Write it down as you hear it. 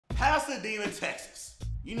Pasadena, Texas.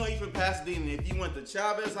 You know you're from Pasadena if you went to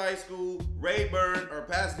Chavez High School, Rayburn, or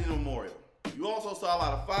Pasadena Memorial. You also saw a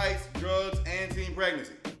lot of fights, drugs, and teen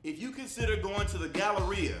pregnancy. If you consider going to the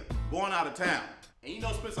Galleria, going out of town, and you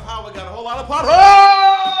know Spencer Howard got a whole lot of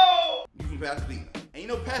potholes, you from Pasadena. And you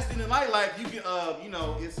know Pasadena nightlife, you can,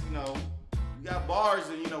 you got bars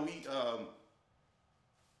and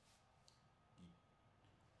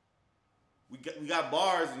we got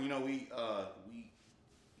bars and we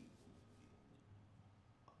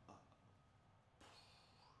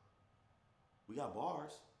got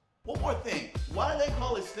bars. One more thing, why do they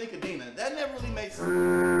call it Stinkadena? That never really makes sense.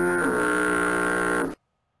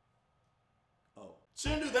 Oh.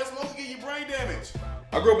 Shouldn't do that, smoke will get you brain damage.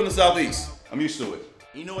 I grew up in the Southeast. I'm used to it.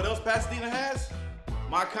 You know what else Pasadena has?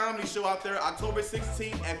 My comedy show out there, October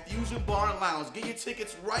 16th at Fusion Bar and Lounge. Get your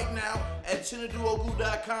tickets right now at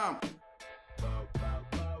chinaduogu.com.